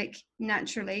public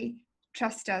naturally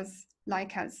trust us,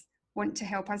 like us, want to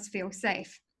help us feel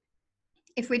safe.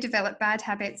 If we develop bad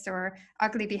habits or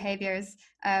ugly behaviors,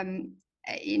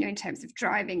 in terms of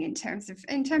driving, in terms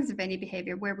of any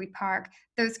behavior, where we park,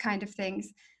 those kind of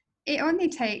things, it only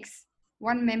takes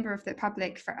one member of the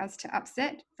public for us to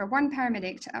upset, for one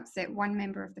paramedic to upset one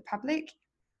member of the public.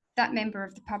 That member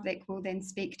of the public will then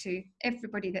speak to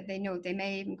everybody that they know. They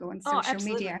may even go on social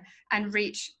media and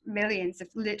reach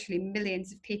literally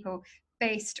millions of people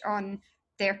based on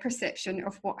their perception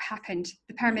of what happened.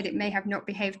 The paramedic may have not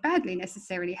behaved badly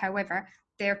necessarily, however,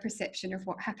 their perception of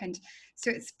what happened.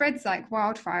 So it spreads like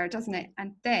wildfire, doesn't it?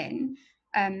 And then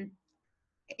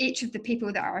each of the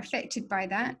people that are affected by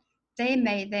that, they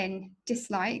may then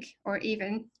dislike or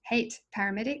even hate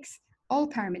all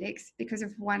paramedics, because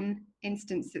of one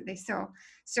instance that they saw.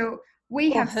 So we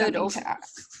have heard of.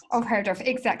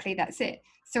 Exactly, that's it.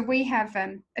 So we have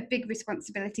a big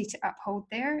responsibility to uphold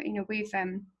there. We've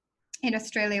in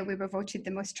Australia, we were voted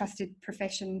the most trusted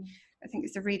profession. I think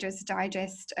it's the Reader's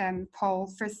Digest poll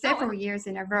for several years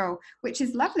in a row, which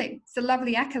is lovely. It's a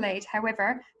lovely accolade.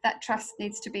 However, that trust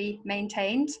needs to be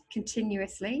maintained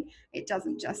continuously. It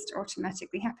doesn't just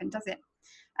automatically happen, does it?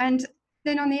 And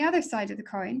then on the other side of the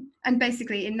coin, and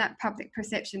basically in that public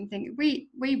perception thing, we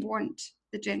want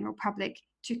the general public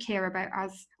to care about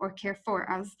us or care for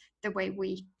us the way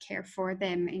we care for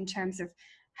them in terms of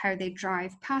how they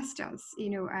drive past us.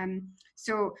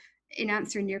 So in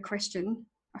answering your question,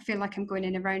 I feel like I'm going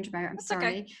in a roundabout. I'm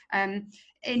sorry. Okay.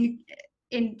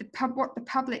 What the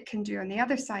public can do on the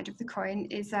other side of the coin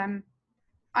is,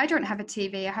 I don't have a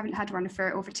TV. I haven't had one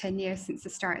for over 10 years since I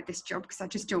started this job, because I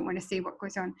just don't want to see what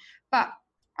goes on. But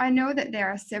I know that there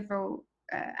are several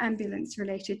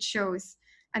ambulance-related shows,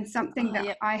 and something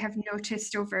that I have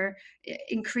noticed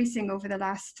increasing over the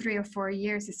last 3 or 4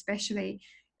 years especially,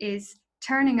 is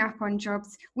turning up on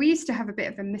jobs. We used to have a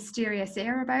bit of a mysterious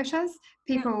air about us.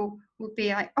 People would be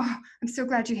like, oh, I'm so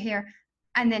glad you're here,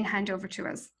 and then hand over to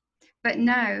us. But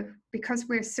now, because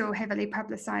we're so heavily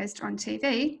publicized on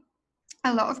TV,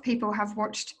 a lot of people have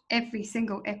watched every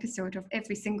single episode of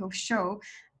every single show,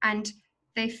 and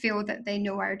they feel that they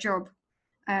know our job.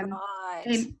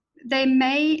 They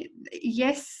may,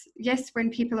 yes, when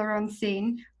people are on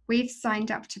scene, we've signed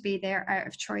up to be there out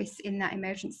of choice in that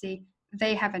emergency.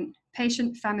 They haven't.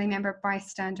 Patient, family member,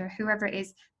 bystander, whoever it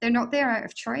is, they're not there out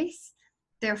of choice.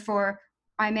 Therefore,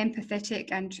 I'm empathetic,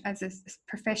 and as a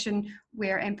profession,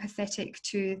 we're empathetic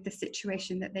to the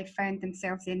situation that they found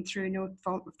themselves in through no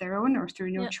fault of their own or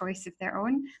through no choice of their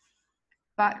own.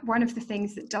 But one of the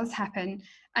things that does happen,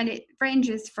 and it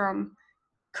ranges from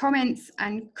comments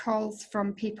and calls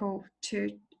from people to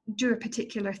do a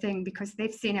particular thing because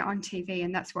they've seen it on TV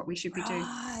and that's what we should be doing.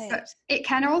 Right. But it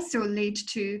can also lead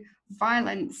to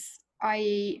violence,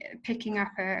 i.e., picking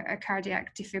up a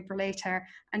cardiac defibrillator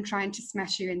and trying to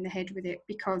smash you in the head with it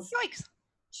because Yikes.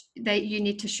 you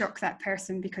need to shock that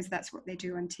person because that's what they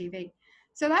do on TV.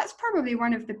 So that's probably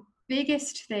one of the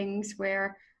biggest things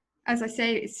where, as I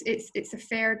say, it's a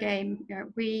fair game. You know,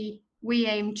 we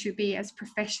aim to be as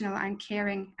professional and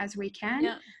caring as we can,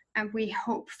 Yeah. and we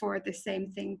hope for the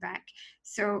same thing back.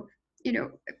 So, you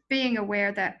know, being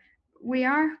aware that we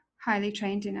are highly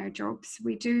trained in our jobs,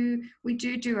 we do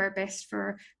our best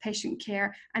for patient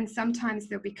care, and sometimes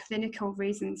there'll be clinical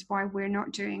reasons why we're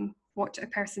not doing what a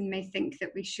person may think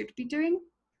that we should be doing.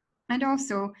 And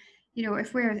also, you know,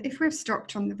 if we're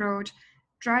stopped on the road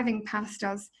driving past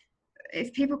us,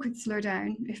 if people could slow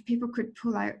down, if people could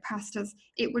pull out past us,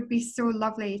 it would be so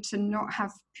lovely to not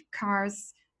have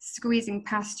cars squeezing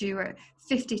past you at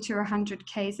 50 to 100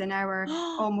 k's an hour,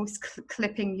 almost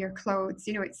clipping your clothes.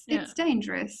 You know, Yeah. it's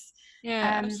dangerous.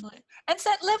 Yeah, absolutely. And it's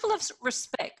that level of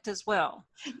respect as well.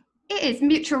 It is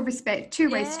mutual respect,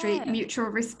 two-way street, Yeah. mutual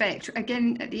respect.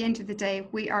 Again, at the end of the day,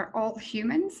 we are all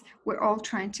humans. We're all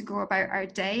trying to go about our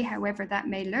day, however that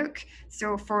may look.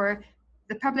 So for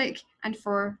the public and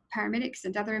for paramedics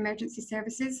and other emergency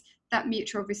services, that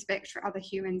mutual respect for other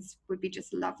humans would be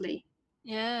just lovely.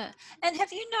 Yeah. And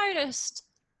have you noticed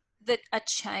that a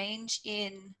change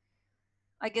in,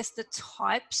 I guess, the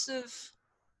types of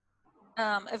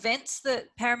events that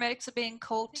paramedics are being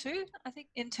called to? I think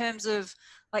in terms of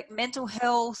like mental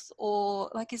health, or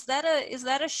like, is that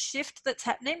a shift that's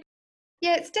happening?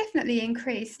 Yeah, it's definitely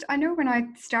increased. I know when I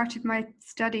started my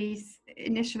studies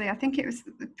initially, I think it was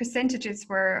the percentages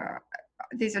were,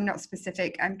 these are not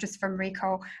specific, I'm just from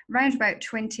recall, around about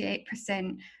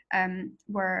 28%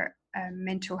 were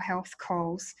mental health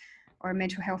calls or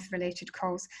mental health related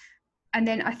calls. And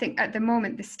then I think at the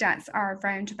moment the stats are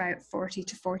around about 40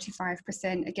 to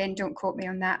 45%. Again, don't quote me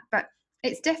on that, but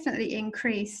it's definitely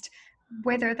increased,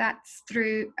 whether that's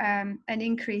through an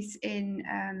increase in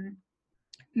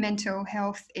mental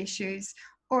health issues,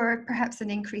 or perhaps an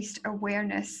increased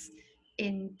awareness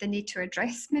in the need to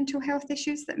address mental health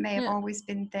issues that may have Yeah. always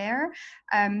been there.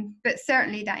 But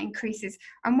certainly that increases.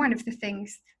 And one of the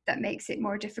things that makes it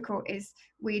more difficult is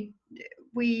we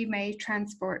may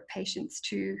transport patients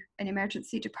to an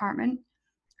emergency department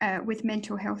with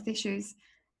mental health issues,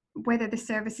 whether the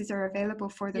services are available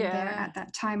for them there Yeah. at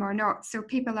that time or not. So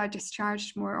people are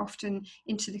discharged more often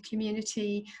into the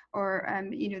community, or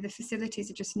you know, the facilities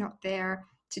are just not there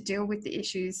to deal with the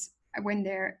issues when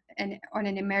they're on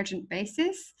an emergent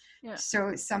basis. Yeah.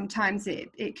 So sometimes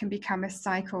it can become a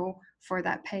cycle for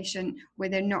that patient where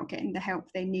they're not getting the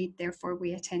help they need, therefore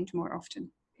we attend more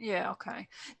often. Yeah, okay.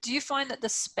 Do you find that the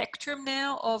spectrum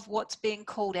now of what's being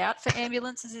called out for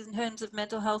ambulances in terms of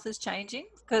mental health is changing?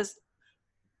 Because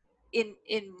in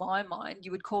my mind,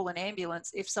 you would call an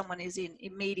ambulance if someone is in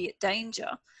immediate danger.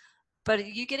 But are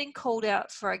you getting called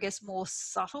out for, I guess, more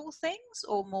subtle things,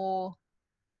 or more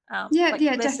Yeah, like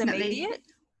yeah, less definitely. immediate?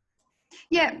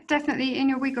 Yeah, definitely. You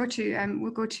know, we'll go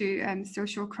to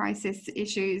social crisis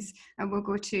issues, and we'll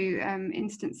go to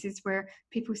instances where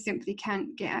people simply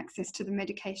can't get access to the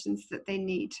medications that they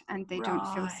need, and they don't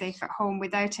feel Right. safe at home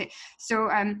without it. So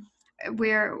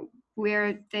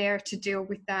we're there to deal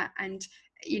with that, and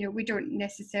you know, we don't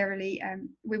necessarily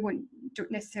don't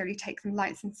necessarily take them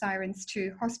lights and sirens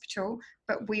to hospital,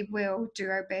 but we will do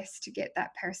our best to get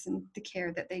that person the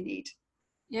care that they need.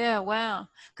 Yeah, wow.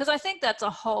 Because I think that's a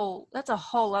whole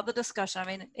other discussion. I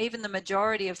mean, even the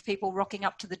majority of people rocking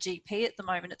up to the GP at the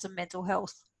moment, it's a mental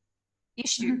health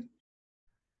issue. Mhm.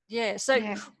 Yeah. So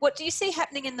Yeah. what do you see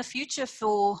happening in the future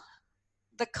for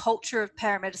the culture of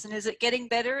paramedicine? Is it getting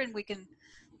better, and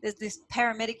there's this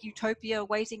paramedic utopia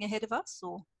waiting ahead of us,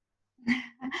 or?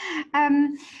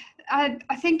 um,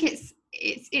 I think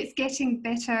it's getting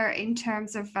better in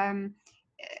terms of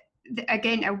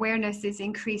again, awareness is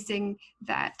increasing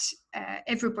that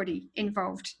everybody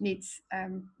involved needs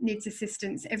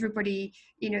assistance. Everybody,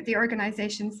 you know, the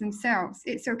organisations themselves,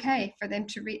 it's okay for them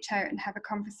to reach out and have a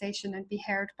conversation and be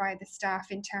heard by the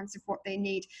staff in terms of what they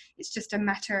need. It's just a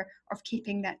matter of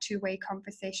keeping that two-way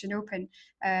conversation open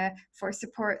for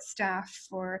support staff,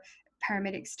 for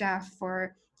paramedic staff,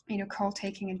 for call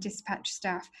taking and dispatch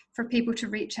staff, for people to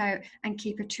reach out and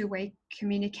keep a two-way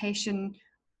communication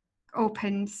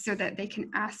open so that they can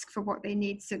ask for what they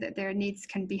need, so that their needs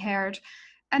can be heard.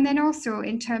 And then also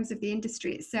in terms of the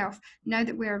industry itself, now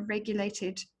that we're a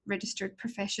regulated, registered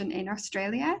profession in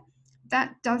Australia,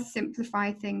 that does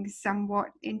simplify things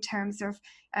somewhat in terms of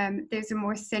there's a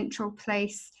more central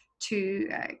place to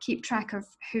keep track of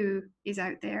who is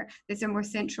out there. There's a more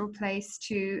central place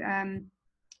to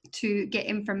get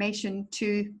information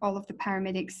to all of the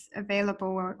paramedics available,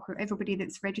 or everybody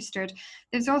that's registered.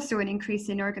 There's also an increase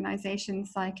in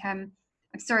organisations like, I'm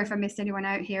sorry if I missed anyone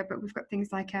out here, but we've got things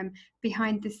like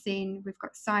Behind the Scene, we've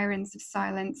got Sirens of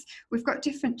Silence, we've got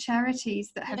different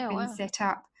charities that have been set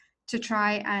up to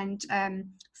try and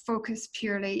focus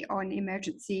purely on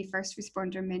emergency first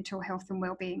responder mental health and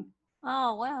well-being.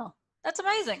 Oh, wow. That's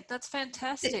amazing. That's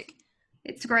fantastic.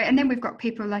 It's great. And then we've got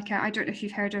people like, I don't know if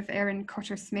you've heard of Erin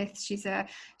Cotter-Smith. She's a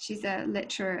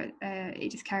lecturer at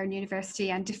Edith Cowan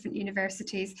University and different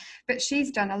universities, but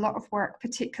she's done a lot of work,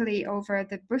 particularly over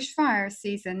the bushfire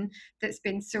season that's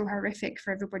been so horrific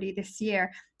for everybody this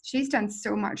year. She's done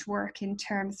so much work in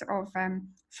terms of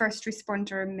first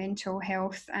responder mental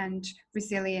health and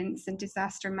resilience and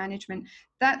disaster management.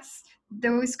 That's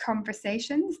those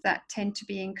conversations that tend to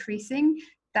be increasing.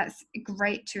 That's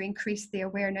great to increase the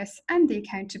awareness and the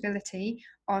accountability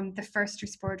on the first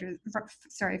responders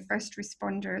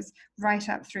right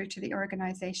up through to the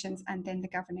organisations and then the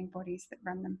governing bodies that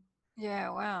run them.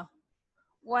 Yeah,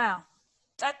 wow.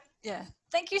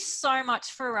 Thank you so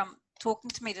much for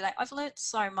talking to me today. I've learnt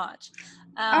so much.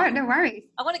 Oh, no worries.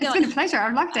 It's been a pleasure.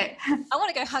 I've loved it. I want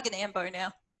to go hug an Ambo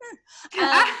now.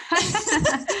 Thank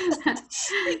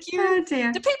you. Oh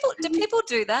dear. Do people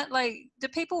do that? Like, do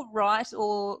people write,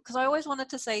 or because I always wanted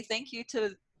to say thank you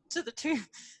to the two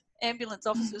ambulance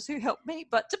officers who helped me,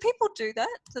 but do people do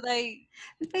that? Do they?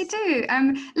 They do.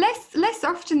 Less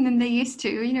often than they used to.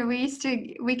 You know, we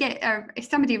get if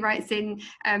somebody writes in,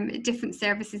 different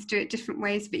services do it different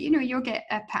ways, but you know, you'll get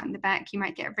a pat on the back, you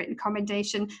might get a written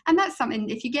commendation, and that's something.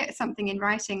 If you get something in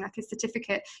writing, like a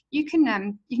certificate, you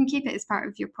can keep it as part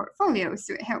of your portfolio,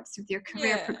 so it helps with your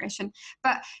career progression.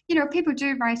 But you know, people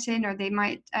do write in, or they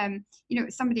might, you know,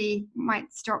 somebody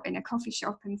might stop in a coffee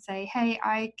shop and say, hey,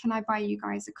 can I buy you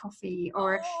guys a coffee?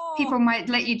 Or people might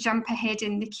let you jump ahead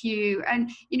in the queue.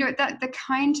 And you know, that the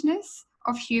kindness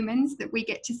of humans that we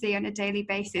get to see on a daily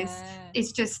basis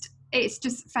is just, it's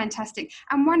just fantastic.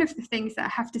 And one of the things that I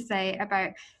have to say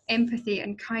about empathy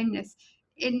and kindness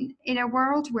in a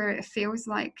world where it feels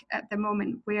like at the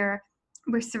moment we're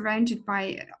surrounded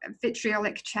by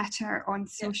vitriolic chatter on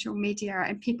social media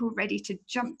and people ready to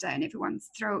jump down everyone's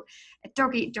throat, a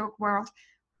dog-eat-dog world.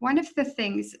 One of the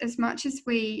things, as much as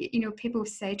we, you know, people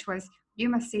say to us, you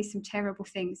must see some terrible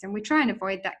things, and we try and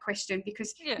avoid that question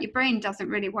because your brain doesn't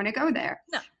really want to go there.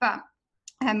 No. But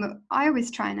I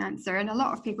always try and answer, and a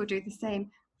lot of people do the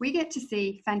same. We get to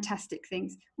see fantastic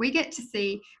things. We get to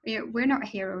see, you know, we're not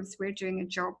heroes, we're doing a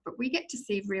job, but we get to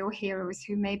see real heroes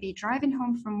who may be driving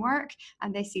home from work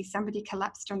and they see somebody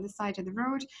collapsed on the side of the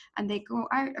road and they go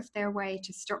out of their way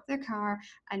to stop their car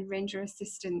and render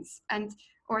assistance.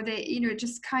 Or they, you know,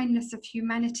 just kindness of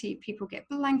humanity. People get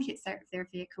blankets out of their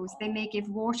vehicles. They may give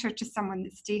water to someone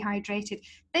that's dehydrated.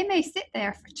 They may sit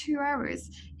there for 2 hours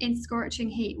in scorching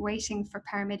heat waiting for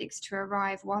paramedics to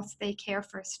arrive whilst they care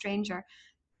for a stranger.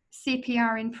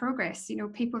 CPR in progress, you know,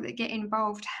 people that get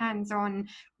involved hands-on,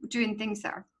 doing things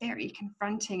that are very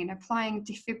confronting and applying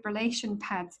defibrillation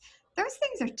pads. Those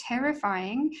things are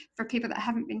terrifying for people that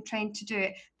haven't been trained to do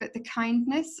it, but the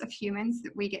kindness of humans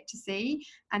that we get to see,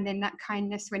 and then that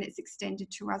kindness when it's extended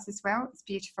to us as well, it's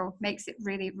beautiful, makes it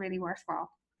really, really worthwhile.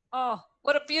 Oh,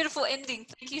 what a beautiful ending.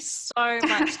 Thank you so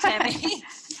much, Tammie.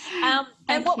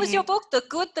 And what was your book? The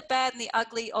Good, the Bad and the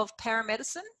Ugly of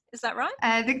Paramedicine. Is that right?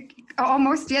 The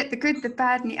Good, the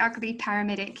Bad and the Ugly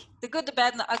Paramedic. The Good, the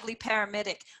Bad and the Ugly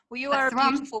Paramedic. Well, you are a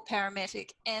beautiful paramedic,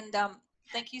 and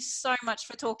thank you so much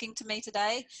for talking to me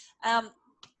today.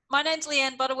 My name's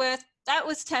Leanne Butterworth. That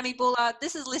was Tammie Bullard.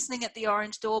 This is Listening at the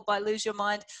Orange Door by Lose Your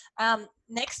Mind.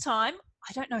 Next time,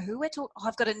 I don't know who we're talking.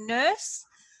 I've got a nurse,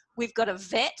 we've got a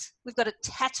vet, we've got a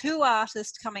tattoo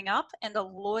artist coming up, and a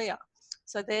lawyer.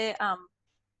 So they're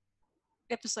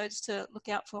episodes to look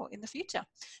out for in the future.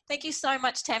 Thank you so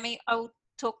much, Tammie. I will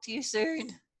talk to you soon.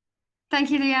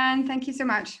 Thank you, Leanne. Thank you so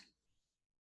much.